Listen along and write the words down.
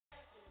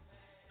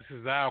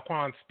is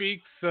Alquan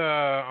Speaks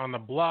on the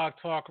Blog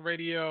Talk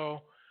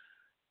Radio,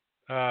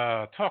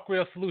 Talk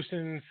Real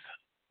Solutions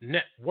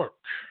Network.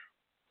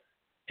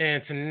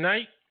 And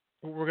tonight,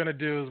 what we're going to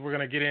do is we're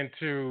going to get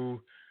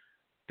into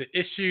the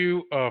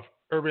issue of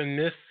urban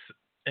myths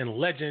and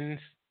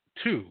legends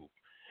 2,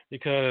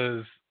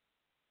 because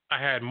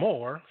I had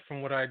more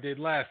from what I did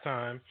last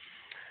time.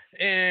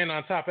 And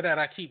on top of that,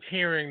 I keep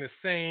hearing the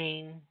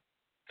same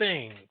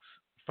things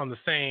from the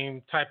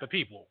same type of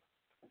people.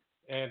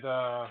 And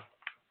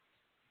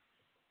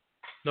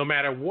no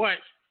matter what,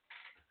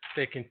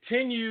 they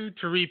continue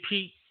to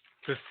repeat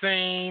the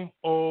same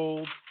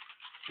old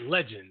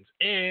legends.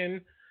 And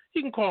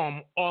you can call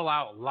them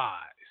all-out lies.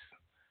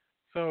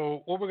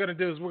 So what we're going to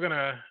do is we're going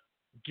to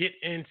get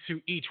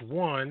into each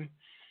one.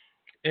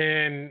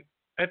 And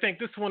I think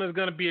this one is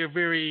going to be a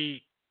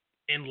very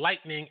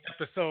enlightening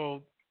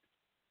episode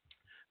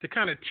to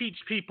kind of teach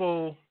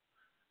people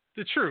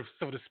the truth,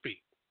 so to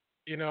speak.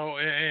 You know,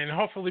 and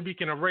hopefully we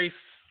can erase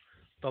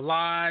the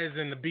lies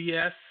and the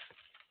BS.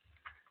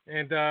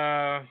 And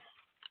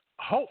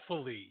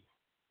hopefully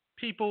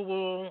people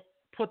will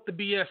put the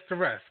BS to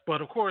rest.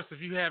 But of course, if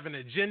you have an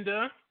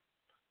agenda,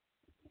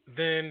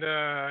 then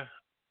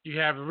you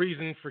have a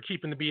reason for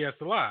keeping the BS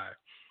alive.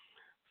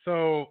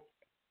 So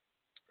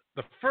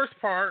the first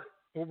part,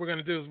 what we're going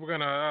to do is we're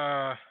going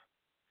to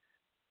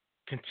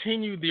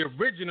continue the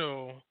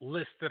original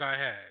list that I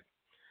had.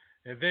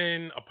 And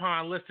then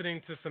upon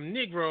listening to some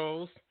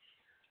Negroes,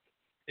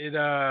 it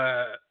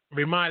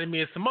reminded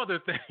me of some other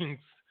things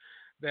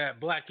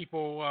that black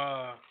people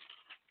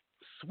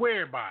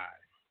swear by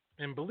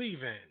and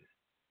believe in.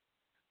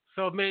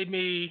 So it made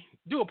me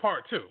do a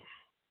part 2.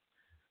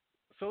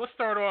 So let's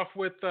start off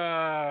with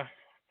a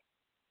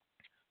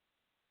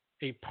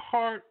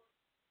part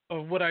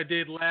of what I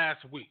did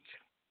last week.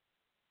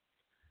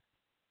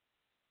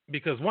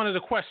 Because one of the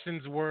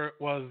questions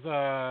was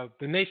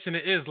the Nation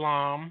of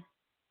Islam,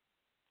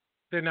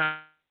 they're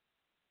not,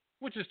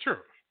 which is true.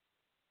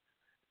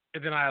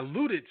 And then I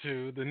alluded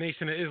to the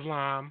Nation of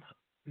Islam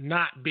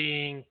not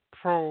being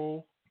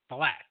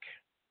pro-black.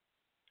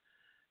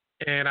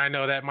 And I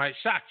know that might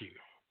shock you,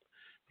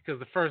 because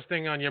the first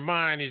thing on your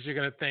mind is you're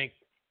going to think,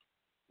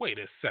 wait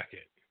a second.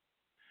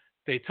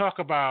 They talk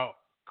about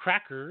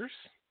crackers.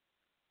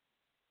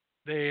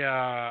 They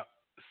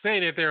say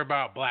that they're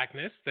about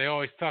blackness. They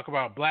always talk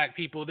about black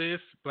people this,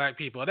 black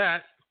people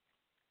that.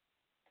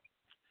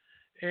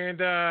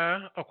 And,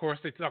 of course,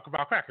 they talk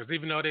about crackers,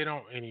 even though they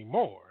don't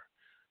anymore.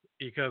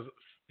 Because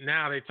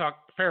now they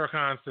talk,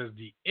 Farrakhan says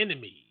the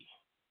enemy.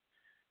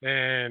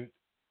 And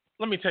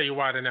let me tell you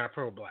why they're not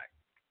pro-black.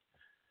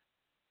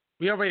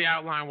 We already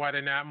outlined why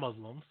they're not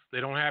Muslims. They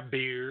don't have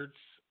beards.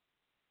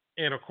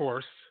 And, of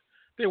course,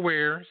 they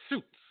wear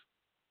suits.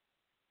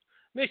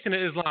 Nation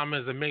of Islam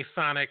is a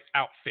Masonic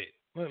outfit.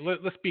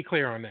 Let's be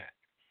clear on that.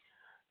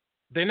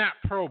 They're not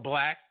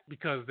pro-black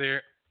because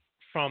they're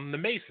from the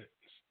Masons.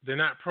 They're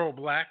not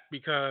pro-black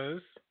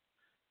because,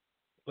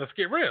 let's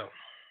get real,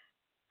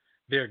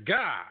 their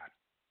God,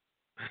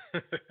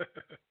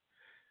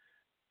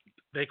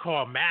 they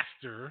call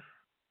Master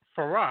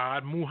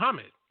Farad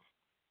Muhammad.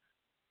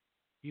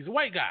 He's a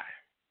white guy.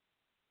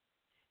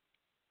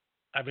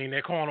 I mean,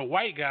 they're calling a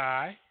white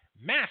guy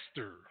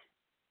Master,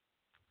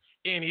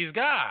 and he's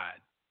God.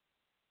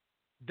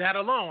 That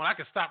alone, I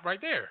could stop right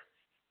there,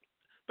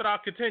 but I'll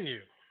continue.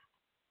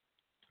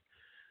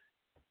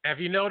 Have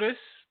you noticed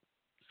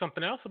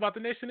something else about the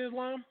Nation of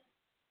Islam?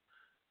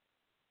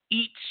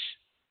 Each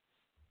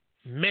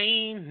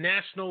main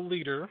national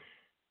leader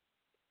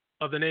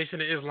of the Nation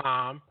of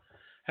Islam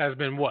has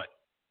been what?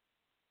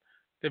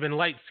 They've been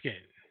light-skinned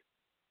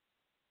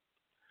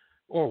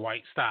or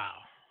white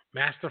style.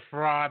 Master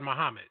Farad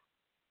Muhammad,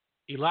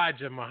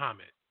 Elijah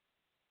Muhammad,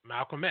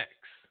 Malcolm X,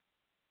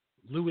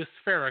 Louis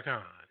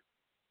Farrakhan.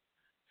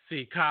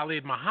 See,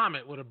 Khalid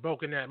Muhammad would have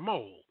broken that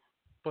mold.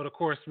 But, of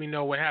course, we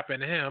know what happened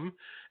to him,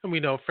 and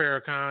we know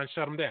Farrakhan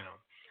shut him down.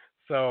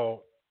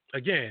 So,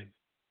 again,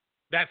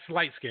 that's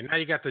light skin. Now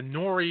you got the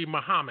Nuri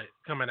Muhammad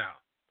coming out.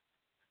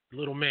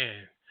 Little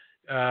man.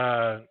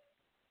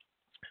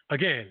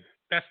 Again,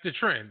 that's the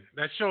trend.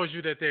 That shows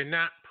you that they're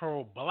not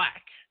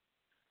pro-black.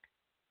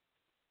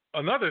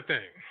 Another thing,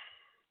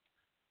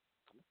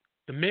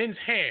 the men's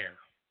hair,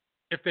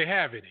 if they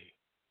have any,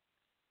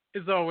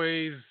 is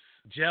always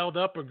gelled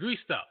up or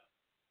greased up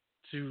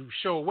to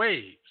show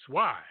waves.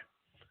 Why?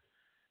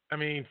 I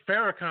mean,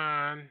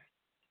 Farrakhan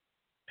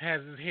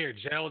has his hair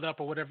gelled up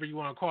or whatever you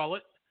want to call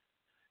it,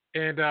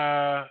 and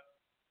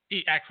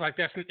he acts like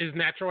that's his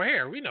natural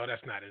hair. We know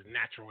that's not his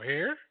natural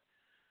hair.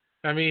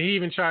 I mean, he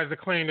even tries to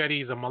claim that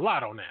he's a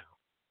mulatto now.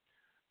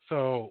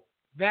 So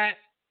that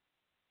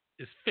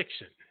is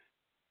fiction.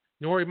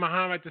 Nuri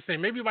Muhammad, the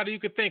same. Everybody you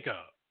could think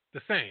of,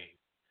 the same.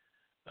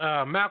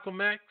 Malcolm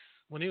X,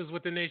 when he was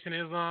with the Nation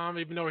of Islam,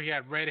 even though he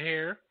had red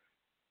hair,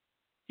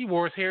 he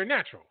wore his hair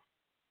natural.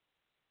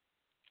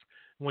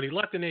 When he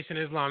left the Nation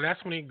of Islam,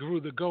 that's when he grew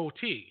the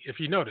goatee, if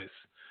you notice,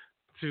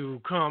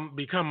 to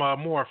become a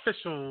more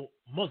official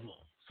Muslim,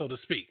 so to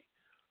speak.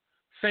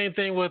 Same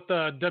thing with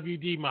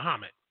W.D.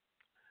 Muhammad.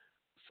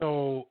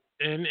 So,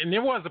 and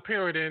there was a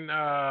period in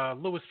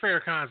Louis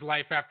Farrakhan's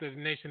life after the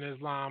Nation of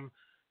Islam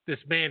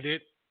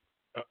disbanded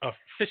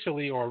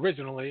officially or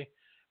originally,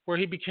 where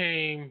he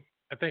became,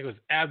 I think it was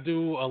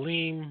Abdul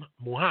Alim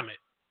Muhammad,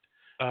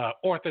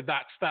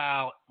 Orthodox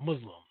style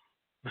Muslim,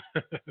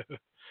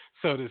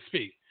 so to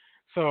speak.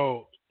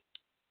 So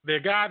their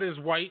God is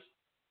white.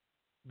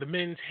 The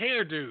men's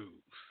hairdos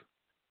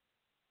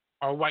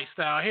are white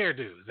style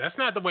hairdos. That's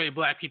not the way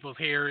black people's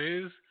hair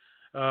is.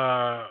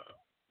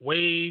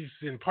 Waves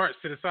and parts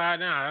to the side.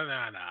 Nah.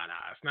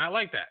 It's not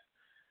like that.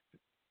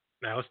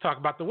 Now let's talk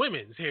about the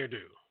women's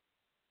hairdo.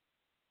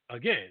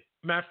 Again,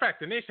 matter of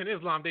fact, the Nation of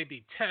Islam, they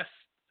detest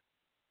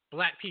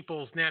black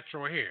people's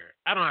natural hair.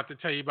 I don't have to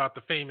tell you about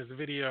the famous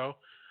video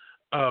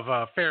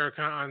of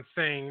Farrakhan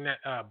saying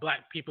that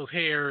black people's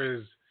hair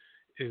is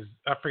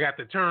I forgot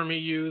the term he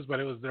used, but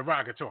it was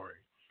derogatory.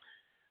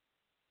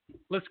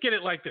 Let's get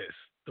it like this.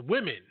 The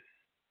women,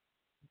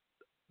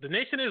 the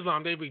Nation of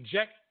Islam, they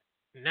reject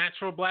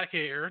natural black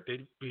hair.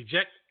 They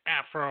reject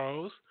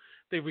afros.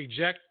 They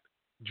reject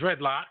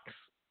dreadlocks.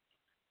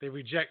 They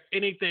reject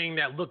anything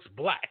that looks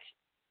black,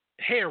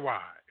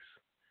 hair-wise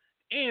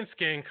and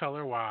skin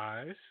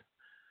color-wise.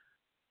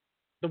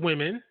 The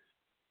women,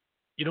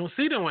 you don't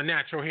see them with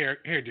natural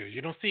hairdos.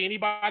 You don't see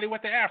anybody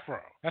with the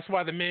afro. That's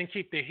why the men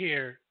keep their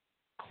hair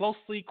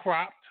closely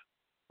cropped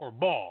or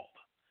bald.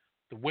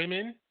 The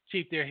women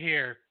keep their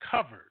hair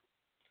covered.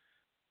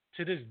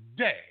 To this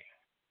day,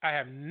 I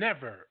have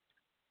never,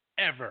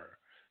 ever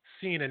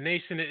seen a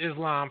Nation of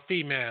Islam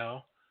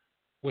female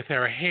with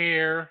her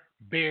hair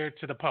bared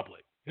to the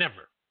public.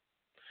 Never.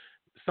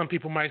 Some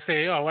people might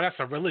say, oh, well, that's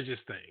a religious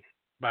thing,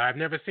 but I've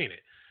never seen it.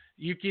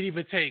 You could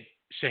even take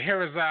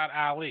Scheherazade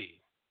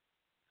Ali.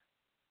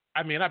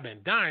 I mean, I've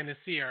been dying to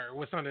see her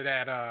what's under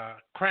that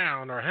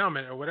crown or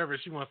helmet or whatever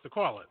she wants to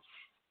call it.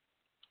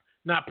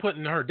 Not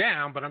putting her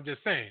down, but I'm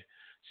just saying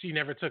she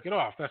never took it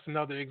off. That's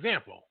another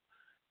example.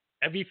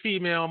 Every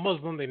female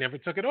Muslim, they never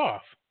took it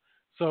off.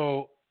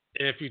 So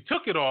if you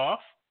took it off,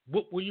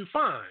 what will you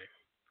find?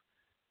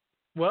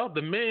 Well,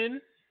 the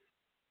men,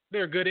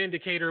 they're a good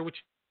indicator.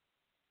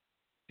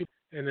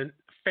 And the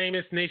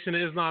famous Nation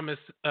of Islam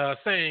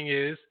saying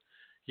is,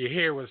 your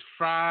hair was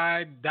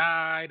fried,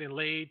 dyed, and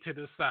laid to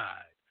the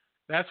side.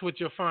 That's what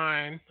you'll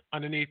find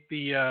underneath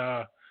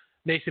the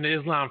Nation of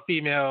Islam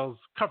females'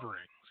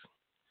 coverings.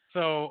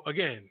 So,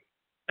 again,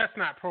 that's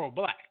not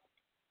pro-black.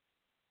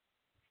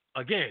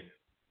 Again,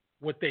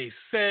 what they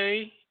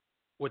say,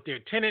 what their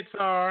tenets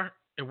are,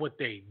 and what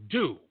they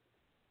do,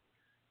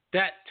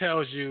 that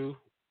tells you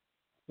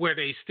where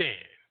they stand.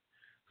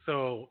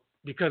 So,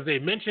 because they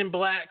mention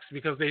blacks,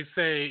 because they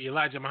say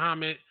Elijah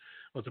Muhammad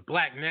was a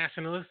black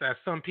nationalist, as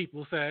some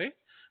people say,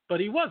 but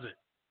he wasn't.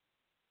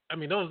 I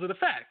mean, those are the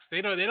facts.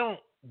 They don't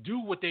do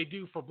what they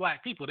do for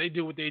black people. They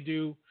do what they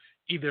do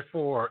either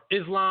for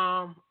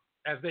Islam,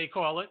 as they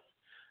call it,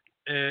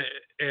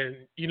 and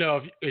you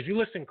know, if you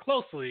listen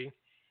closely,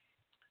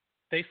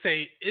 they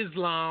say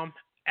Islam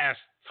as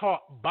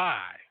taught by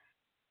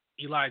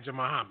Elijah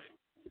Muhammad.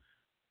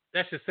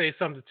 That should say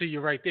something to you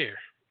right there.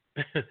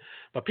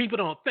 But people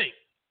don't think.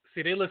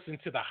 See, they listen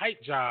to the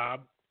hype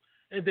job,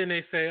 and then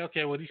they say,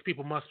 okay, well, these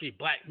people must be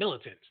black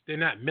militants. They're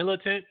not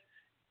militant,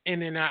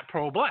 and they're not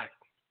pro-black.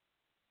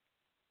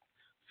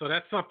 So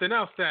that's something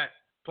else that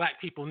black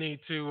people need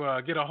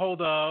to get a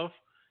hold of.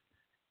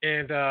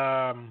 And,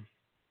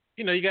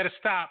 you know, you got to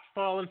stop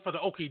falling for the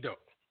okie doke.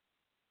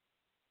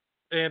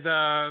 And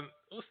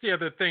what's the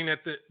other thing that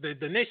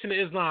the Nation of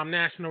Islam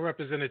national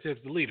representatives,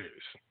 the leaders,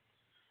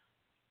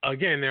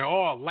 again, they're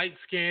all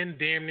light-skinned,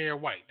 damn near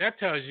white. That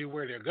tells you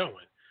where they're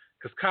going.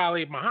 Because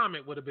Khalid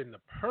Muhammad would have been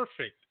the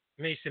perfect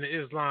Nation of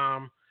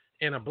Islam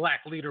and a black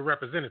leader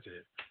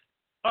representative.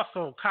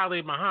 Also,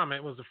 Khalid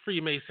Muhammad was a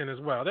Freemason as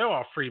well. They're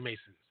all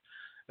Freemasons.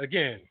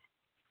 Again,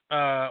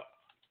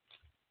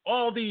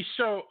 all these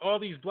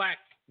black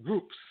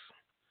groups,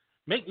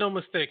 make no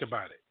mistake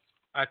about it.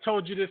 I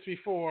told you this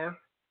before.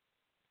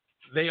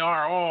 They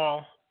are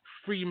all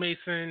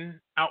Freemason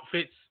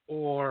outfits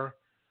or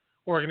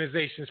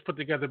organizations put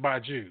together by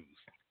Jews.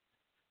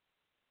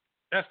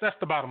 That's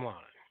the bottom line.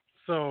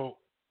 So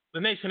the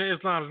Nation of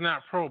Islam is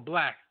not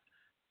pro-black.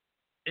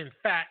 In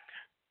fact,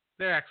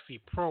 they're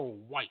actually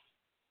pro-white.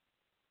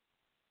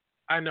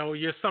 I know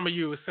some of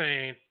you are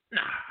saying,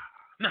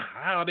 nah,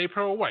 how are they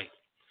pro-white?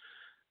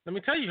 Let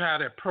me tell you how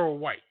they're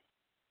pro-white.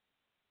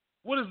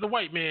 What does the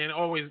white man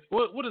always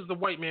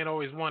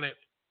wanted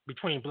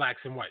between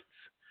blacks and whites?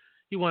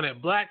 He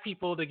wanted black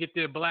people to get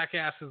their black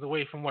asses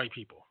away from white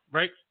people,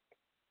 right?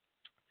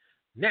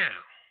 Now,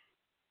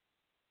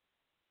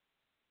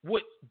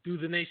 what do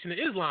the Nation of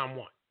Islam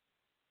want?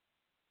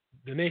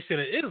 The Nation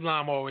of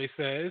Islam always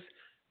says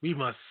we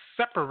must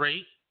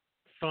separate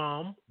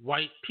from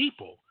white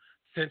people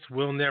since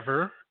we'll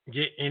never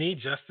get any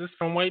justice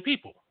from white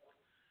people.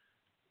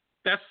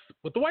 That's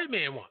what the white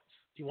man wants.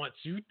 He wants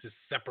you to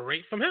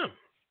separate from him.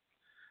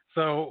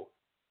 So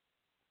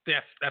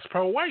that's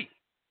pro-white.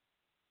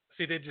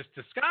 See, they're just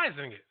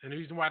disguising it. And the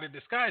reason why they're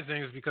disguising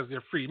it is because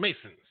they're Freemasons.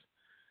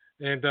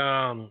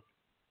 And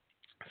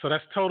So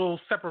that's total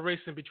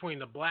separation between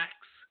the blacks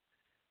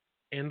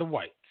and the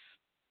whites.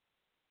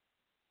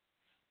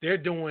 They're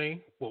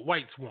doing what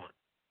whites want,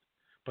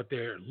 but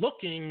they're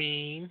looking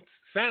mean,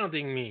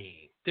 sounding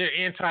mean. They're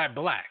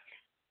anti-black.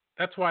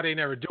 That's why they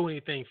never do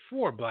anything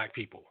for black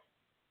people.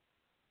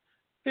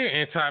 They're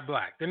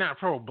anti-black. They're not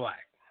pro-black.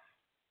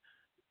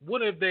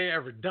 What have they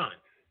ever done?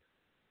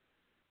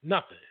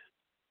 Nothing.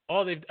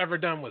 All they've ever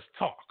done was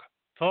talk,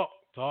 talk,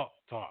 talk,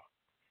 talk.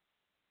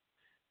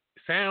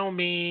 Sound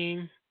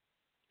mean,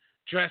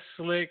 dress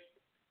slick,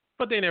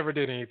 but they never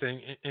did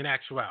anything in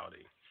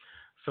actuality.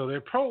 So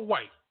they're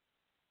pro-white,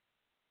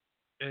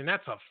 and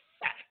that's a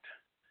fact.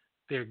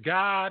 Their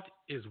God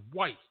is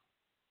white.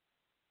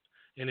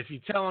 And if you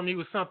tell them he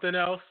was something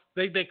else,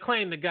 they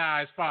claim the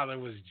guy's father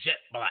was jet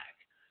black.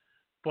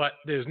 But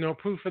there's no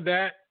proof of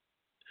that.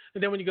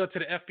 And then when you go to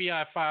the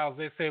FBI files,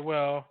 they say,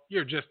 well,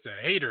 you're just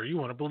a hater. You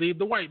want to believe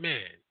the white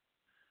man.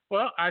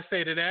 Well, I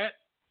say to that,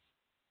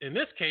 in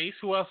this case,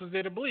 who else is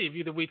there to believe?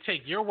 Either we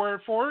take your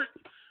word for it,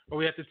 or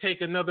we have to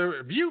take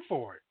another view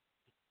for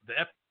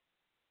it.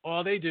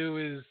 All they do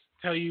is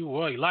tell you,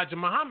 well, Elijah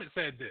Muhammad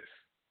said this.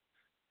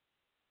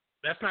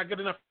 That's not good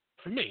enough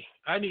for me.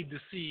 I need to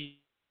see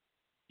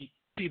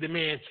the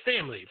man's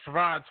family,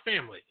 Farad's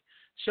family.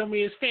 Show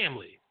me his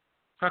family.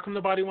 How come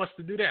nobody wants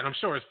to do that? I'm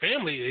sure his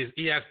family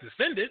he has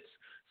descendants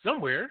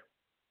somewhere.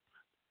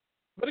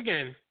 But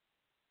again,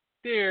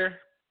 they're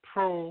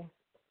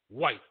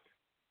pro-white.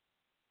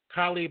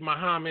 Khalid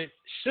Muhammad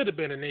should have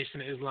been a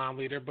Nation of Islam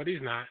leader, but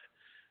he's not.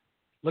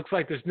 Looks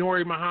like this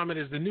Nuri Muhammad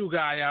is the new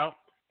guy out.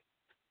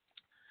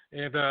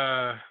 And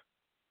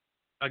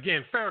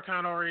again,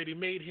 Farrakhan already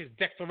made his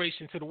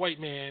declaration to the white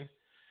man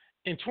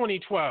in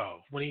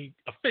 2012 when he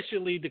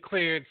officially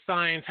declared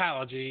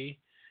Scientology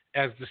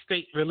as the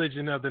state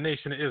religion of the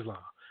Nation of Islam.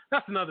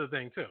 That's another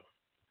thing, too.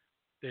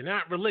 They're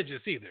not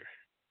religious either,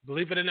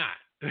 believe it or not.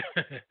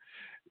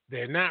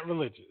 They're not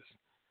religious.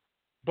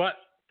 But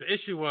the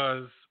issue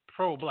was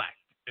pro-black,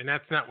 and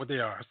that's not what they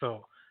are.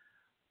 So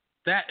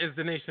that is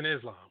the Nation of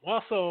Islam.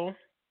 Also,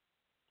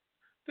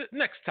 the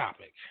next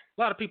topic.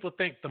 A lot of people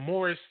think the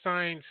Moorish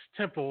Science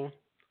Temple,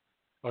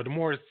 or the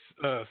Moorish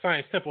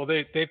Science Temple,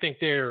 they think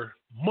they're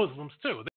Muslims, too.